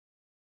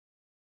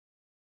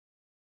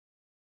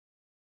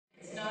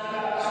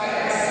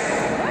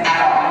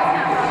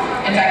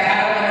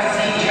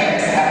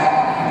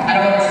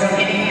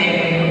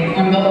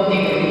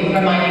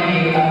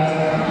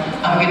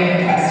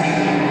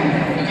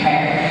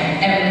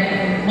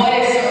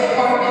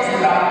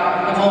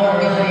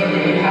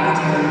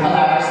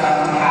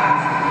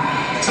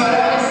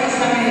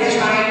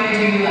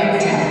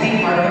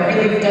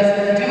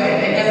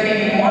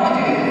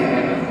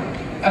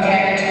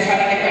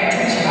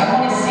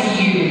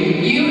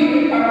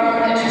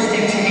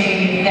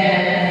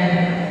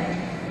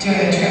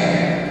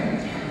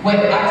What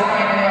I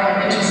find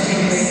more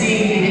interesting is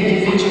seeing the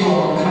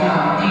individual come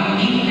out, the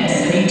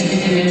uniqueness of each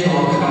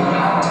individual come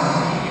out,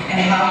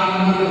 and how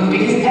you move,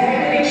 because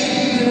everybody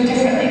should move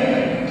differently.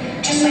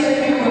 Just like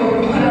people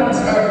were put on this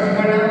earth,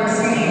 we're not the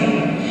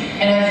same.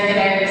 And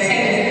I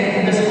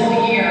say this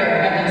whole year,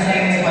 I've been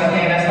saying this one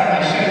thing, that's why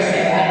I should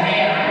say I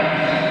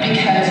am,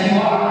 because you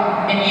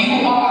are. And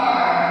you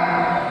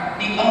are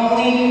the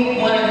only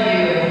one of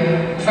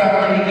you from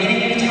the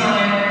beginning of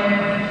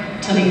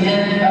time to the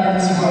end of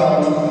this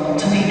world,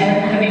 to the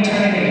end of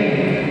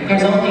eternity.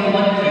 There's only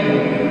one of you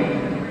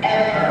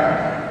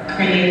ever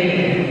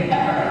created,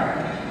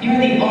 ever. You're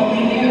the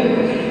only you.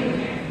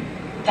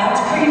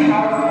 That's pretty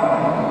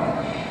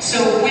powerful.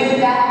 So with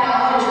that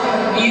knowledge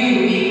of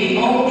you being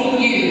the only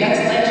you, that's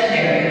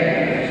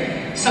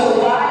legendary.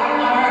 So why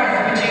on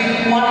earth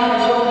would you want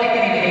to look like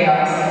anybody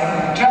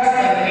else, dress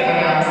like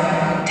anyone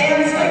else,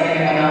 dance like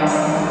anyone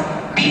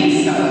else,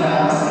 be someone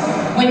else,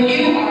 when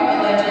you are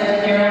a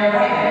legend in your own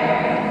right?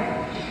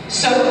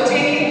 So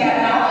taking that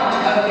knowledge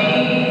of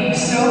being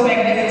so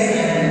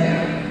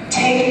magnificent,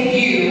 take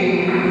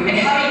you, and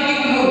how do you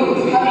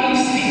move? How do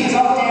you speak? Because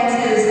all dance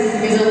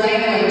is a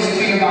language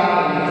through your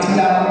body. It's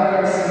without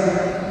words.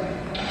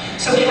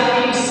 So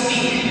how do you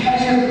speak? How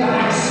does your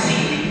body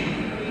speak?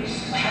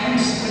 How do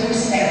you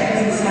say? How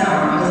does it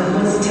sound?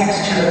 What's the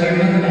texture of your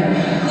movement?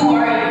 Who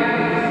are you?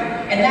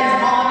 And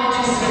that's all I'm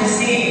interested in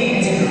seeing,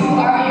 is who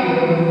are you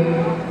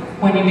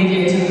when you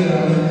begin to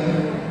move.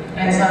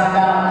 And it's not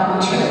about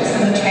little tricks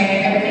and the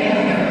training. Everybody has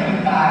their own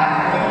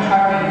vibe, their own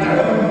heartbeat, their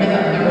own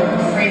rhythm, their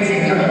own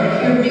phrasing, their own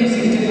hear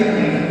music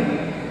differently.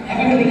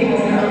 Everybody has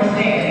their own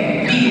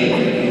thing. Be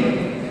it.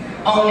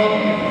 Own it.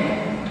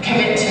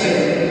 Commit to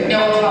it.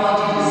 No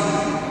apologies.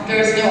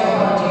 There is no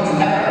apologies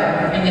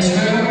ever. In this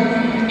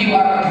room, you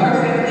are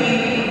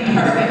perfectly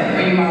perfect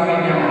where you are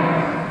right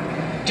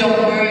now.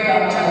 Don't worry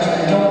about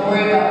judgment. Don't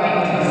worry about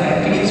being perfect,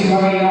 because you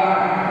already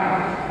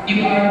are.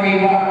 You are where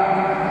you are.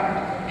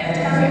 And it's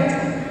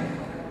perfect.